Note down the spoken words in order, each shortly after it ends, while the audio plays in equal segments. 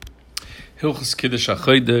Hilchos Kiddush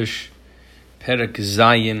HaChodesh, Perek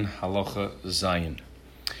Zayin, Halacha Zayin.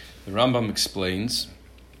 The Rambam explains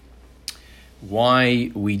why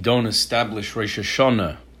we don't establish Rosh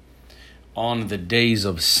Hashanah on the days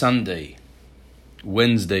of Sunday,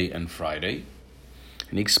 Wednesday, and Friday.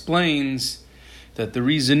 And he explains that the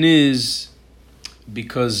reason is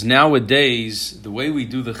because nowadays, the way we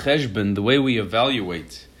do the cheshbon, the way we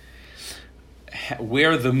evaluate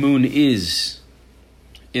where the moon is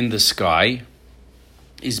in the sky,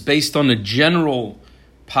 is based on a general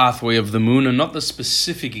pathway of the moon and not the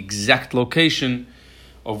specific exact location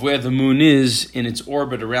of where the moon is in its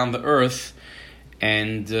orbit around the earth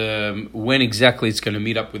and when exactly it's going to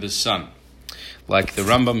meet up with the sun. Like the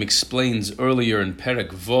Rambam explains earlier in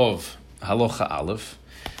Perek Vov, Halacha Aleph,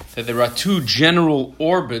 that there are two general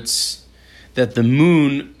orbits that the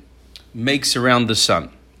moon makes around the sun.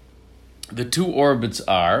 The two orbits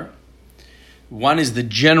are, one is the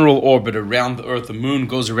general orbit around the earth. The moon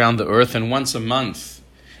goes around the earth, and once a month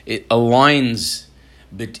it aligns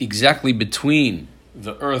exactly between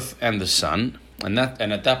the earth and the sun. And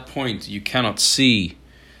at that point you cannot see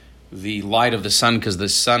the light of the sun because the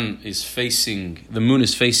moon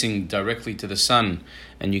is facing directly to the sun,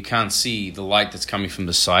 and you can't see the light that's coming from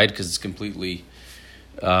the side because it's completely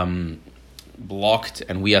blocked,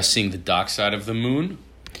 and we are seeing the dark side of the moon.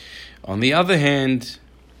 On the other hand,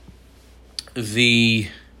 so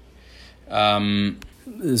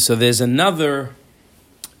there's another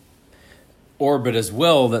orbit as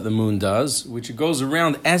well that the moon does, which it goes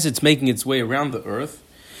around as it's making its way around the earth.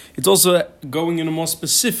 It's also going in a more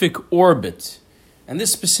specific orbit. And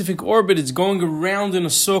this specific orbit is going around in a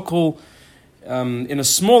circle, in a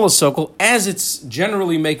smaller circle, as it's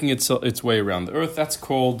generally making its way around the earth. That's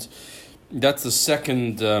the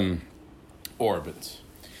second orbit.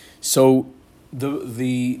 So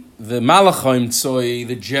the Malachim Tzoi,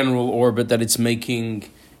 the general orbit that it's making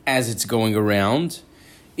as it's going around,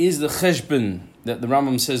 is the cheshbon that the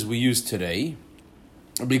Rambam says we use today,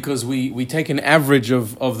 because we take an average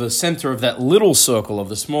of the center of that little circle of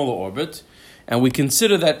the smaller orbit, and we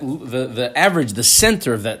consider that the average, the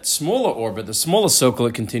center of that smaller orbit, the smaller circle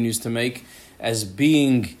it continues to make, as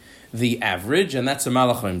being the average, and that's a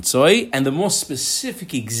Malachim Tzoi. And the more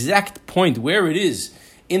specific, exact point where it is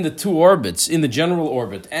in the two orbits, in the general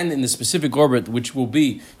orbit and in the specific orbit, which will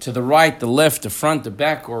be to the right, the left, the front, the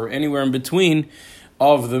back, or anywhere in between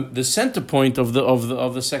of the center point of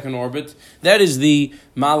the second orbit, that is the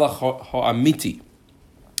Malach Ha'amiti,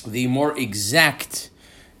 the more exact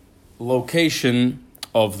location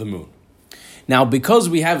of the moon. Now, because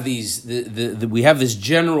we have we have this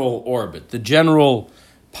general orbit, the general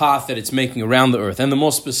path that it's making around the earth, and the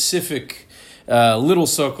more specific little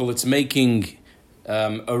circle it's making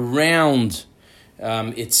around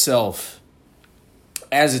itself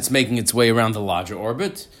as it's making its way around the larger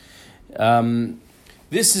orbit.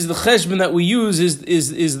 This is the cheshbon that we use is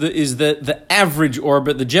the average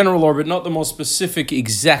orbit, the general orbit, not the more specific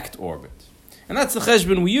exact orbit. And that's the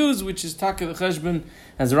cheshbon we use, which is taka the cheshbon,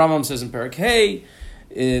 as the Rambam says in Perek Hey.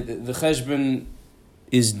 The cheshbon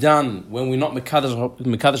is done when we're not mekadesh al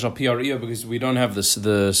pi hariyah, because we don't have the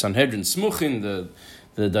Sanhedrin smuchin, the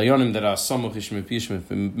dayanim that are samuch ish mipi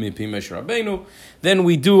Moshe Rabbeinu. Then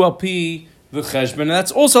we do al pi the cheshbon, and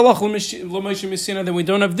that's also halach l'Moshe Messina. Then we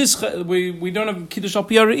don't have this, we don't have kiddush al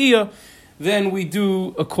pi hariyah. Then we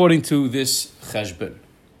do according to this cheshbon,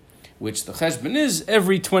 which the cheshbon is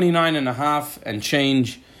every 29 and a half and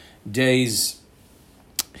change days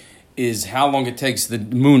is how long it takes the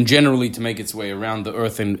moon generally to make its way around the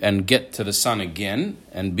earth and get to the sun again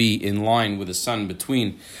and be in line with the sun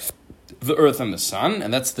between the earth and the sun,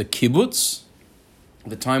 and that's the kibbutz,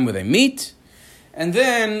 the time where they meet. And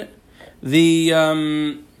then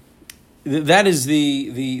that is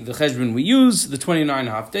the cheshbon we use, the 29 and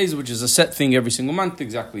a half days, which is a set thing every single month,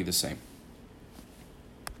 exactly the same.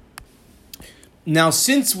 Now,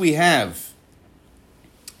 since we have,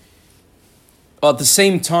 at the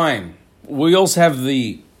same time, we also have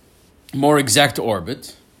the more exact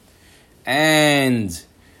orbit, and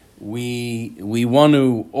we want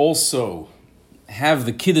to also have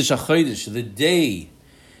the Kiddush HaChodesh, the day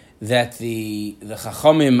that the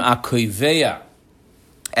Chachamim are koiveya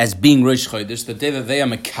as being Rosh Chodesh, the day that they are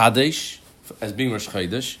Mekadesh as being Rosh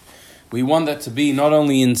Chodesh. We want that to be not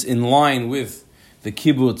only in line with the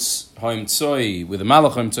Kibbutz Ha'im Tzoi, with the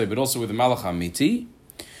Malach Ha'im Tzoi, but also with the Malach HaMiti.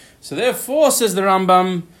 So therefore, says the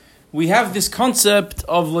Rambam, we have this concept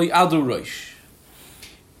of Lo Adu Rosh,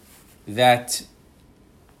 that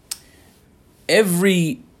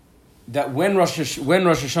when Rosh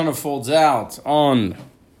Hashanah falls out on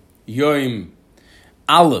Yom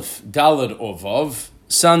Aleph, Daled or Vav,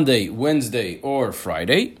 Sunday, Wednesday, or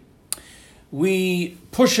Friday, we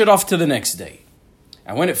push it off to the next day.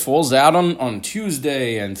 And when it falls out on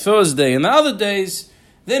Tuesday and Thursday and the other days,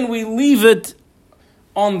 then we leave it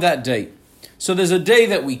on that day. So there's a day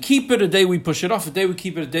that we keep it, a day we push it off, a day we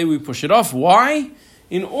keep it, a day we push it off. Why?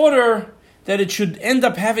 In order that it should end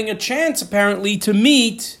up having a chance, apparently, to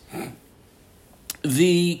meet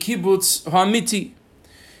the kibbutz ha'amiti,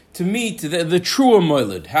 to meet the truer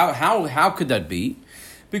moiled. How could that be?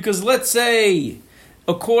 Because let's say,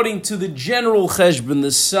 according to the general cheshbon,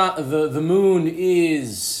 the moon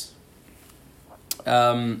is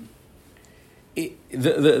the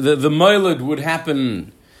moiled would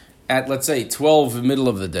happen at, let's say, 12 in the middle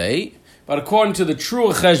of the day. But according to the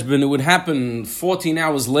truer cheshbon, it would happen 14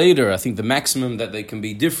 hours later. I think the maximum that they can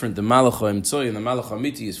be different, the Malach HaEmtzoi and the Malach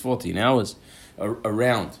HaAmiti, is 14 hours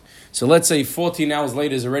around. So let's say 14 hours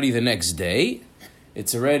later is already the next day.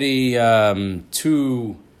 It's already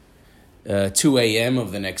 2 a.m.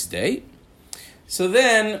 of the next day. So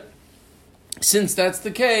then, since that's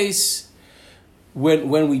the case,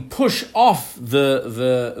 when we push off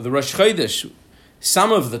the Rosh Chodesh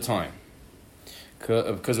some of the time,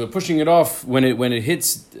 because we're pushing it off when it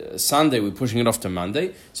hits Sunday, we're pushing it off to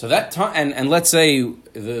Monday. So that time, and let's say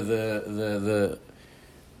the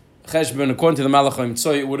cheshbon, according to the Malach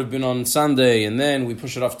HaEmtzoi, it would have been on Sunday, and then we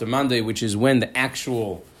push it off to Monday, which is when the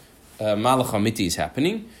actual Malach HaAmiti is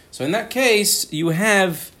happening. So in that case, you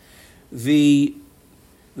have the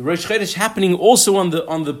Rosh Chodesh happening also on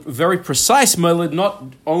the very precise moiled, not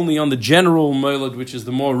only on the general moiled, which is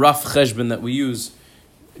the more rough cheshbon that we use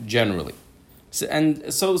generally.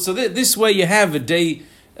 So this way you have a day,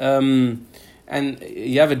 and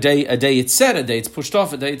you have a day it's set, a day it's pushed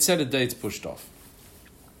off, a day it's set, a day it's pushed off.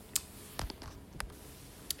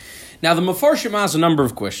 Now the Mefarshim asks a number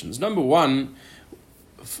of questions. Number one,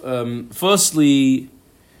 firstly,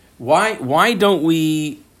 why don't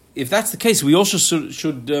we? If that's the case, we also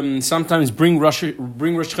should sometimes bring Rosh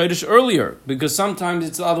Chodesh earlier, because sometimes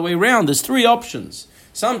it's the other way around. There's three options.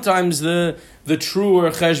 Sometimes the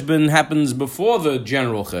truer cheshbon happens before the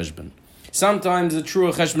general cheshbon. Sometimes the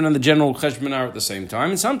truer cheshbon and the general cheshbon are at the same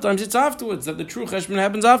time, and sometimes it's afterwards, that the true cheshbon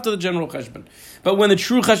happens after the general cheshbon. But when the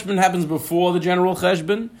true cheshbon happens before the general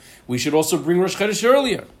cheshbon, we should also bring Rosh Chodesh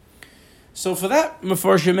earlier. So for that,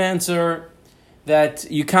 Mefarshim answer that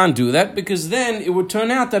you can't do that, because then it would turn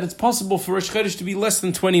out that it's possible for Rosh Chodesh to be less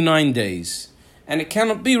than 29 days. And it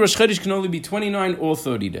cannot be. Rosh Chodesh can only be 29 or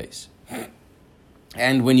 30 days.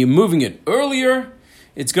 And when you're moving it earlier,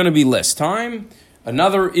 it's going to be less time.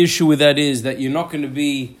 Another issue with that is that you're not going to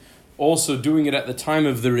be also doing it at the time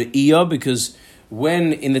of the Re'iyah, because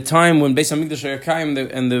in the time when Beis HaMikdash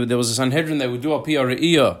Hayakayim and there was a Sanhedrin that would do Al Pi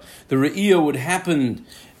Re'iyah, the Re'iyah would happen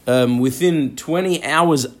within 20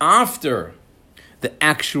 hours after the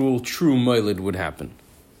actual true Moiled would happen.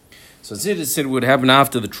 So it said it would happen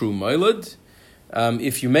after the true Moiled.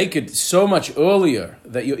 If you make it so much earlier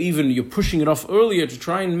that you're pushing it off earlier to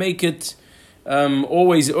try and make it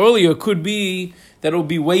always earlier, could be that it'll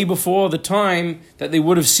be way before the time that they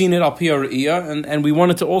would have seen it Al Pi Re'iyah, and we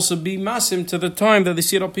want it to also be masim to the time that they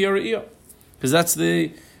see it Al Pi Re'iyah, because that's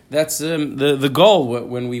the goal.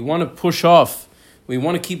 When we want to push off, we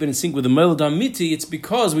want to keep it in sync with the Moiled HaAmiti. It's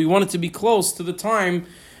because we want it to be close to the time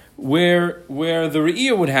where the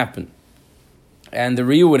Re'iyah would happen. And the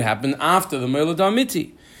Re'iyah would happen after the Moiled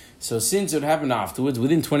HaAmiti. So since it happened afterwards,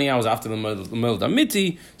 within 20 hours after the Moiled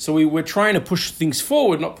HaAmiti, so we're trying to push things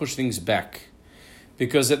forward, not push things back.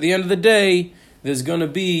 Because at the end of the day, there's going to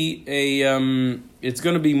be it's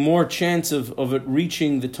going to be more chance of it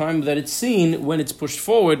reaching the time that it's seen when it's pushed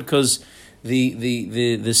forward, because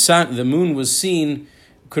the sun, the moon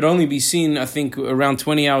could only be seen, I think, around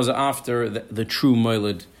 20 hours after the true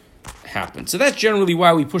Moiled happened. So that's generally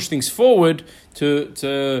why we push things forward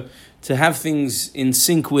to have things in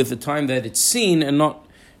sync with the time that it's seen, and not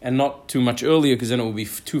too much earlier, because then it will be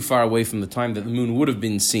too far away from the time that the moon would have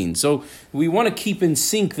been seen. So we want to keep in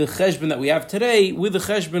sync the cheshbon that we have today with the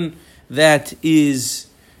cheshbon that used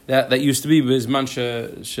to be b'zman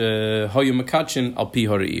shehoyu mekatchin al pi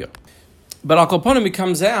hariyah. But al kol panim, it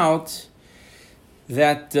comes out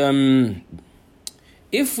that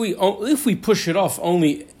if we push it off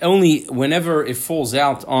only whenever it falls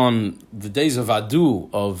out on the days of Adu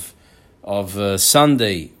of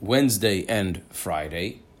Sunday, Wednesday, and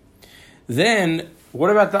Friday, then what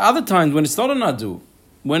about the other times when it's not an Adu?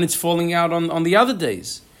 When it's falling out on the other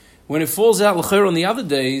days? When it falls out l'chayr on the other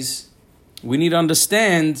days, we need to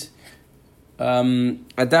understand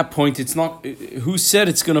at that point, it's not. Who said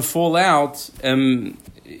it's going to fall out? On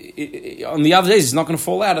the other days, it's not going to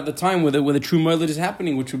fall out at the time where the true Moiled is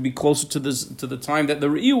happening, which would be closer to the time that the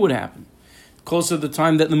Re'iyah would happen, closer to the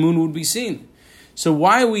time that the moon would be seen. So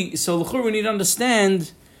l'chur we need to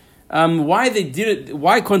understand why they did it.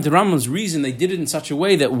 Why, according to Rambam's reason, they did it in such a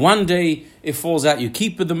way that one day it falls out, you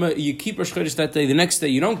keep Rosh Chodesh that day, the next day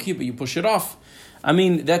you don't keep it, you push it off. I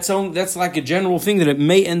mean, that's like a general thing that it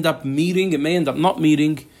may end up meeting, it may end up not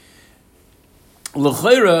meeting.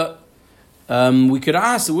 L'chayra, we could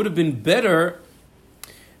ask, it would have been better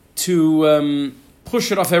to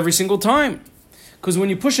push it off every single time. Because when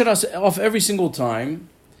you push it off every single time,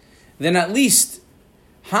 then at least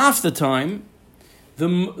half the time,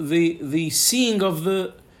 the seeing of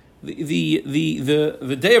the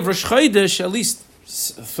day of Rosh Chodesh, at least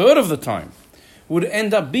a third of the time, would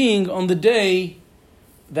end up being on the day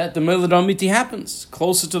that the Moiled Amiti happens,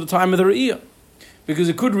 closer to the time of the Re'iyah. Because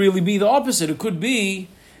it could really be the opposite. It could be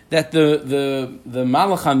that the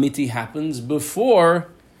Malach Amiti happens before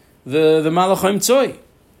the Malach HaMtzoi.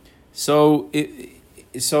 So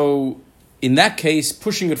in that case,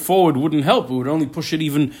 pushing it forward wouldn't help. It would only push it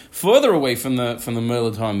even further away from the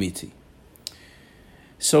Moiled HaAmiti.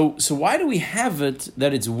 So why do we have it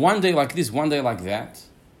that it's one day like this, one day like that?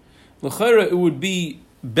 L'chayra, it would be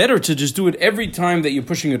better to just do it every time that you're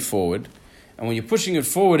pushing it forward. And when you're pushing it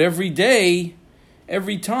forward every day,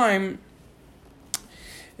 every time,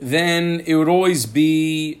 then it would always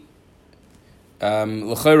be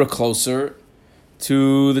l'chayra closer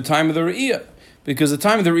to the time of the Re'iyah. Because the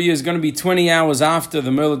time of the Re'iyah is going to be 20 hours after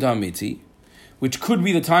the Moiled HaAmiti, which could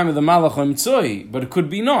be the time of the Malach HaMtzoi, but it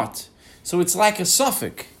could be not. So it's like a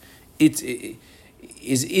suffix.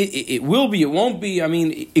 It will be, it won't be. I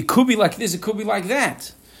mean, it could be like this, it could be like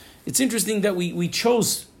that. It's interesting that we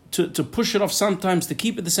chose to push it off sometimes, to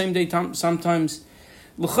keep it the same day sometimes.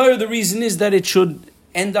 L'chayr, the reason is that it should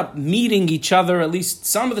end up meeting each other, at least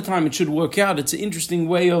some of the time it should work out. It's an interesting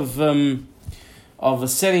way of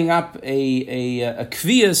setting up a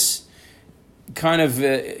kviyas, kind of,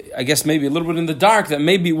 I guess maybe a little bit in the dark, that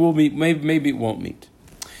maybe it will meet, maybe it won't meet.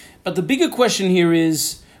 But the bigger question here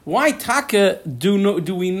is, why taka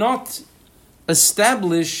do we not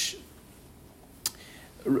establish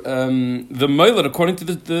the Moiled according to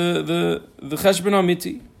the Cheshbon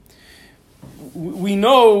Amiti? We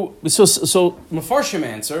know, so Mefarshim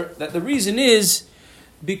answer that the reason is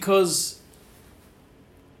because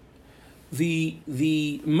the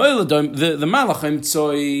Moiled, the Malach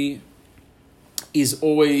HaMtzoi is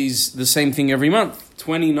always the same thing every month,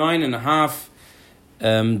 29 and a half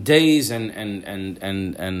days and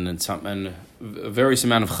a various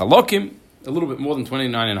amount of chalokim, a little bit more than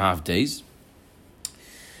 29 and a half days.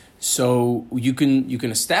 So you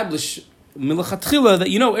can establish milachatchila that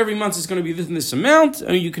every month is going to be this amount,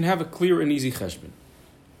 and you can have a clear and easy cheshbon.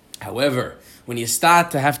 However, when you start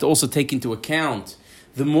to have to also take into account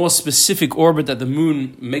the more specific orbit that the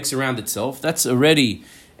moon makes around itself, that's already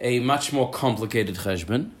a much more complicated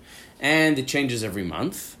cheshbon, and it changes every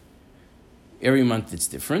month. Every month it's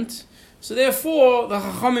different. So therefore, the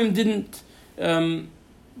Chachamim didn't.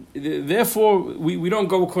 Therefore, we don't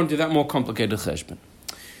go according to that more complicated cheshbon.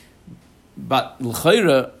 But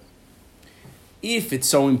l'chayra, if it's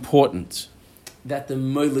so important that the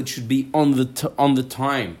Moiled should be on the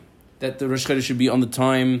time, that the Rosh Chodesh should be on the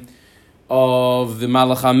time of the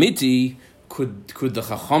Malach HaAmiti, could the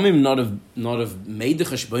Chachamim not have made the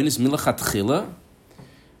cheshbonis milachatchila?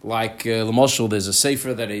 Like L'moshel, there's a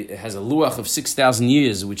sefer that it has a luach of 6,000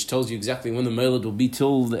 years, which tells you exactly when the Moiled will be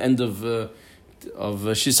till the end of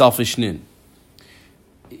Shis Alf Shnin.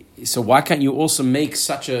 So why can't you also make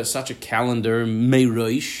such a calendar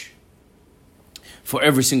meirosh for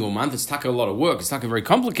every single month? It's taka a lot of work. It's taka very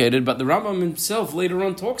complicated. But the Rambam himself later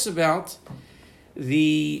on talks about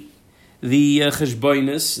the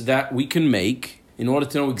cheshbonis that we can make in order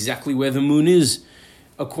to know exactly where the moon is,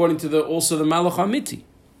 according to the Malach HaAmiti.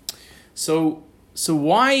 So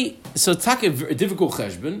why? So it's a difficult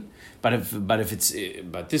cheshbon,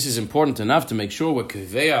 but this is important enough to make sure we're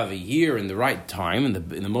kveya the year in the right time, in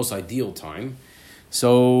the most ideal time.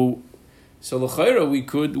 So l'chayra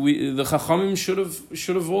the Chachamim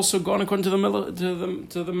should have also gone according to the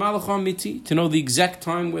Malach HaAmiti to know the exact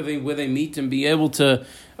time where they meet and be able to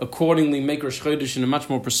accordingly make Rosh Chodesh in a much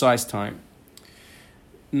more precise time.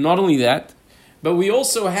 Not only that, but we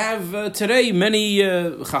also have today many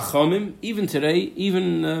Chachamim, even today,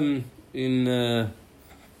 even in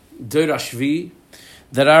Deir HaShvi,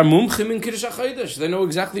 that are mumchim in Kiddush HaChodesh. They know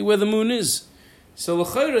exactly where the moon is. So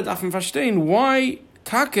l'chayra darf man verstehen why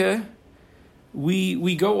taka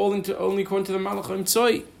we go only according to the Malach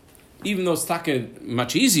HaMtzoi. even though it's taka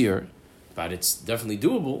much easier, but it's definitely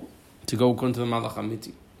doable to go according to the Malach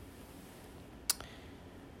Amiti.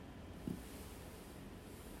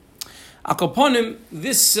 Akoponim,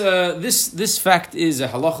 this fact is a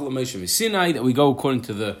halacha l'Moshe Sinai that we go according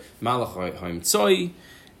to the Malach HaMitzoi,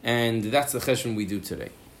 and that's the cheshbon we do today.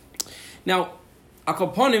 Now,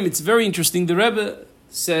 Akoponim, it's very interesting. The Rebbe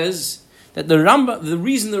says that the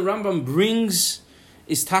reason the Rambam brings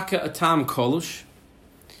is taka a tam kolush,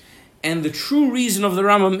 and the true reason of the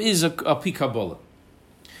Rambam is a pi Kabbalah.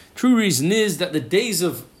 True reason is that the days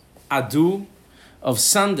of Adu, of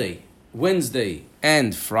Sunday, Wednesday,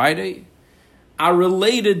 and Friday are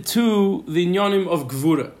related to the inyanim of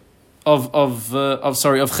Gvura, of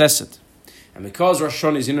Chesed. And because Rosh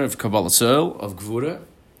Hashanah is in of Kabbalah Soil, of Gvura,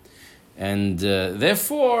 and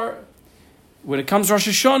therefore, when it comes to Rosh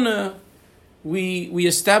Hashanah, we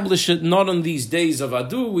establish it not on these days of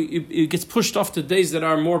Adu. It gets pushed off to days that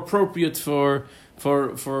are more appropriate for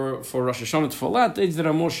Rosh Hashanah to fall out, days that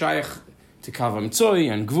are more shaykh to Kav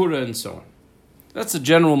HaMitzoi and Gvura and so on. That's the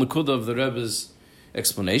general nekuda of the Rebbe's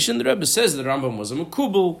explanation. The Rebbe says the Rambam was a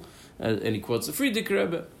Makubal, and he quotes the Frierdiker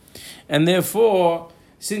Rebbe, and therefore,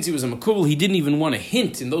 since he was a Makubal, he didn't even want to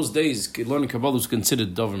hint. In those days, learning Kabbalah was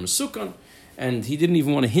considered Dover Mesukon, and he didn't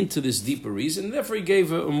even want to hint to this deeper reason, and therefore he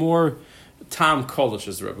gave a more Tam Kolish,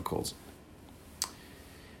 as the Rebbe calls it.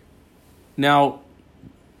 Now,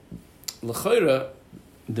 L'chaira,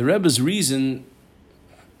 the Rebbe's reason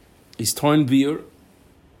is Toin Bir,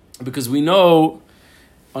 because we know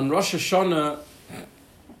on Rosh Hashanah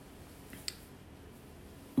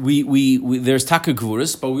we there's taka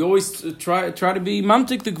gvuras, but we always try to be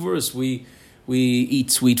mamtik the gvuras. We eat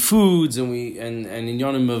sweet foods and in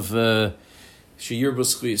yonim of sheyir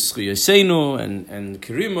b'schiyasenu and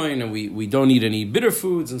kirimoin, and we don't eat any bitter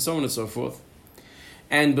foods and so on and so forth.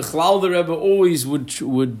 And Bechlal the Rebbe always would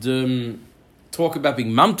talk about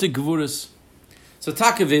being mamtik gvuras. So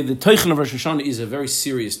taka the teichen of Rosh Hashanah is a very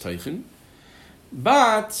serious teichen,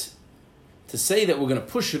 but to say that we're going to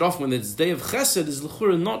push it off when it's day of Chesed is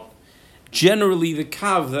l'chura not generally the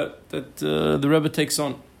kav that the Rebbe takes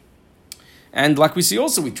on. And like we see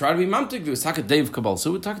also, we try to be mamtik. It's taka day of Kabbalah,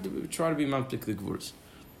 so we try to be mamtik the gvuras.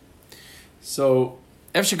 So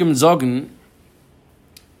Efshekim Zogen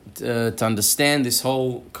to understand this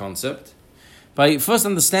whole concept by first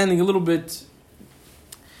understanding a little bit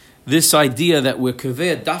this idea that we're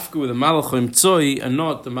kaveh dafka with the Malach HaMitzoi and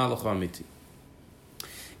not the Malach HaAmiti.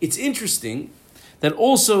 It's interesting that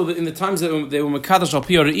also in the times that they were Mekadosh Al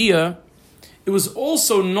Pi Ha'Re'iyah, it was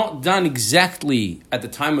also not done exactly at the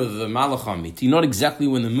time of the Malach HaAmiti, not exactly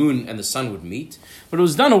when the moon and the sun would meet, but it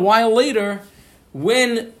was done a while later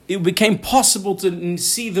when it became possible to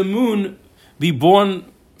see the moon be born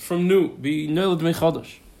from new, be Nolad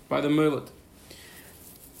Mechadosh, by the Molad.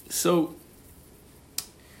 So,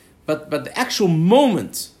 but the actual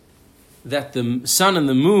moment that the sun and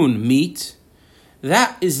the moon meet,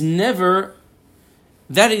 that is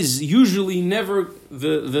usually never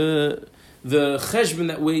the cheshbon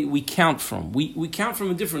that we count from. We count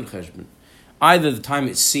from a different cheshbon. Either the time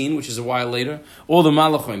it's seen, which is a while later, or the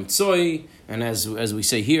Malach HaMitzoi, and as we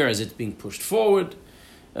say here, as it's being pushed forward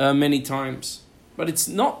many times. But it's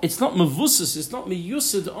not mevusas, it's not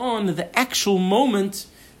meyusad on the actual moment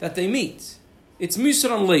that they meet. It's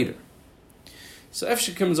musad on later. So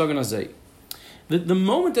Efshekim Zogan Azay. The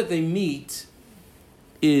moment that they meet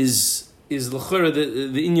is l'chura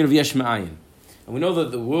the inyan of Yesh Ma'ayin. And we know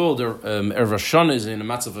that the world, Erev Rosh Hashanah, is in a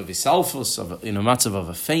matzav of isalfus, in a matzav of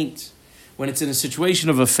a faint. When it's in a situation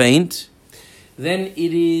of a faint, then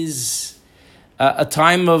it is a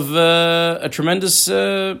time of a tremendous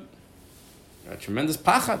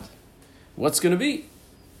pachad. What's going to be?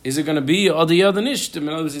 Is it going to be Adiyah the Nisht? In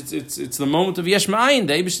other words, it's the moment of Yesh Ma'ayin.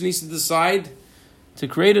 The Eibush needs to decide to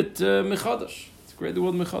create it Mechadash, to create the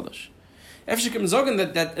world Mechadash. Efshekim Zogan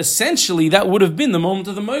that essentially that would have been the moment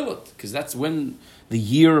of the Molad, because that's when the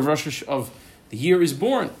year of the year is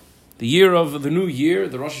born. The year of the new year,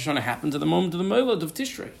 the Rosh Hashanah happens at the moment of the Molad of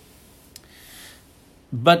Tishrei.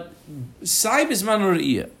 But Sai Bisman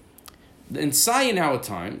Re'iyah, in Sai in our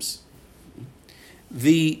times,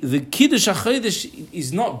 the Kiddush HaChodesh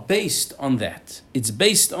is not based on that. It's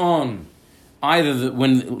based on either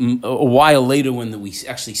when a while later when we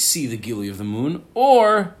actually see the Gilui of the moon,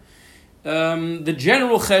 or the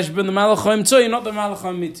general cheshbon, the Malach HaMitzoi, not the Malach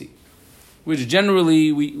HaAmiti, which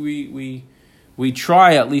generally we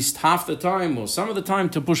try at least half the time or some of the time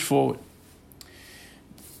to push forward.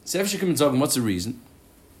 So Efshekim Zogan, what's the reason?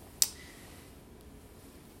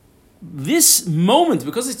 This moment,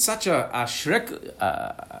 because it's such a shrek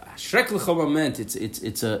l'chol moment,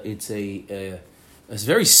 it's a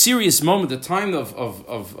very serious moment, a time of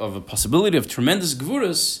a possibility of tremendous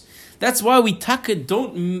gvuras. That's why we're not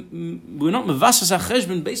mevasas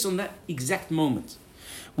hacheshbon based on that exact moment.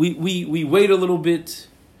 We wait a little bit,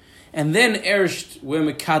 and then ersht we're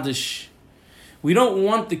mekadosh. We don't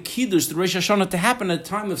want the kiddush, the Rosh Hashanah, to happen at a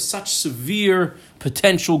time of such severe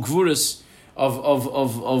potential gvuras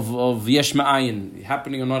of yesh ma'ayin,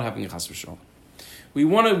 happening or not happening, chas v'shalom. We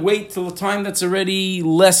want to wait till a time that's already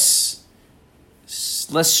less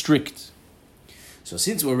strict. So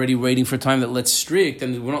since we're already waiting for a time that's less strict,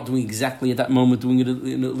 and we're not doing exactly at that moment, doing it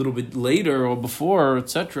in a little bit later or before,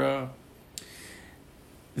 etc.,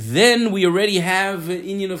 then we already have an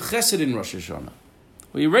inyan of chesed in Rosh Hashanah.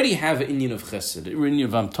 We already have an inyan of chesed, an inyan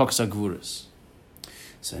of amtoks agvuras.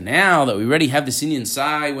 So now that we already have this inyan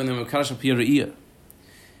sai when the mekadosh al pi ha're'iyah,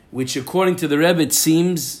 which according to the Rebbe it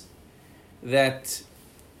seems that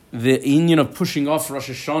the inyan of pushing off Rosh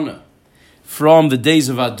Hashanah from the days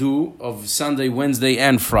of Adu, of Sunday, Wednesday,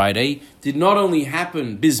 and Friday, did not only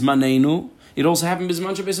happen bizmanenu, it also happened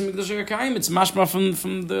bizman shebeis hamikdash HaKayim. It's mashma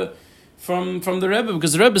from the Rebbe,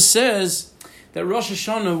 because the Rebbe says that Rosh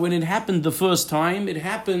Hashanah, when it happened the first time, it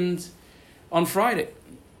happened on Friday.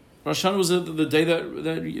 Rosh Hashanah was the day that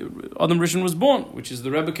Adam Rishon was born, which is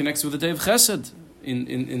the Rebbe connects with the day of Chesed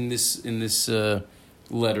in this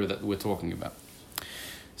letter that we're talking about.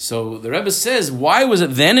 So the Rebbe says, why was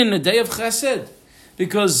it then in the day of Chesed?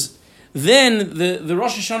 Because then the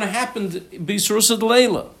Rosh Hashanah happened b'Yisrusa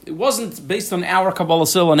D'Leila. It wasn't based on our Kabbalah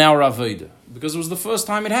Sil and our Avodah, because it was the first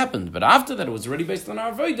time it happened. But after that, it was already based on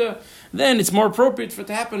our Avodah. Then it's more appropriate for it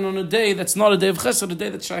to happen on a day that's not a day of Chesed, a day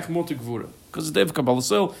that's Shaykh Mot Gvura. Because the day of Kabbalah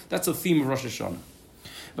Sil, that's the theme of Rosh Hashanah.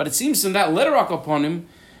 But it seems in that letter upon him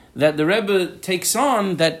that the Rebbe takes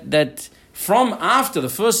on that from after the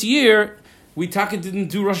first year, we didn't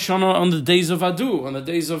do Rosh Hashanah on the days of Adu, on the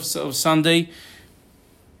days of Sunday,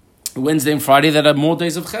 Wednesday and Friday that are more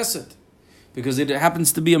days of Chesed. Because it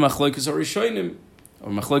happens to be a Machlokes or Rishonim,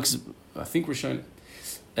 or Machlokes, I think Rishonim,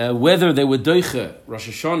 whether they were Doiche, Rosh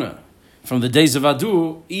Hashanah, from the days of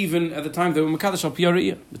Adu, even at the time they were Mekadosh al pi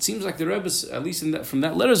ha're'iyah. It seems like the Rebbe, at least from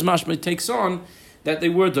that letter's mashma, takes on that they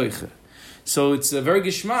were Doiche. So it's a very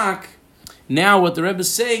geschmack. Now what the Rebbe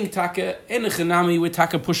is saying, Taka enechanami, we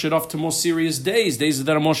Taka push it off to more serious days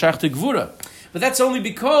that are more shaykh to Gvura. But that's only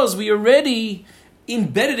because we already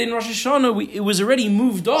embedded in Rosh Hashanah, it was already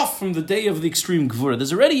moved off from the day of the extreme Gvura.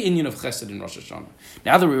 There's already inyan of Chesed in Rosh Hashanah.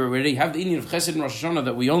 Now that we already have the inyan of Chesed in Rosh Hashanah,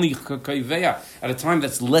 that we only kaiveya at a time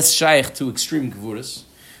that's less shaykh to extreme Gvuras,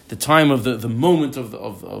 the time of the moment of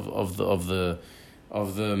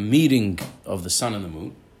the meeting of the sun and the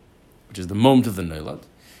moon, which is the moment of the Neilad.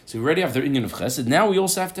 So we already have the inyan of Chesed. Now we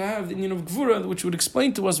also have to have the inyan of Gvura, which would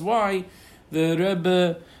explain to us why the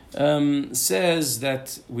Rebbe says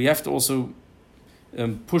that we have to also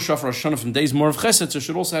push off Rosh Hashanah from days more of Chesed, so it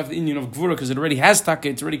should also have the inyan of Gvura, because it already has Taka,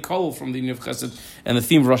 it's already called from the inyan of Chesed, and the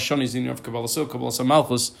theme of Rosh Hashanah is the inyan of Kabbalah Sil, Kabbalah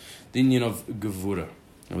Malchus, the inyan of Gvura.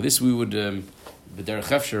 And with this we would, B'derech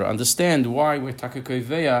Efshar, understand why we're Taka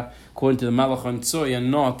Koiveya according to the Malach HaNtzoy and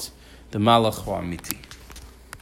not the Malach HaAmiti.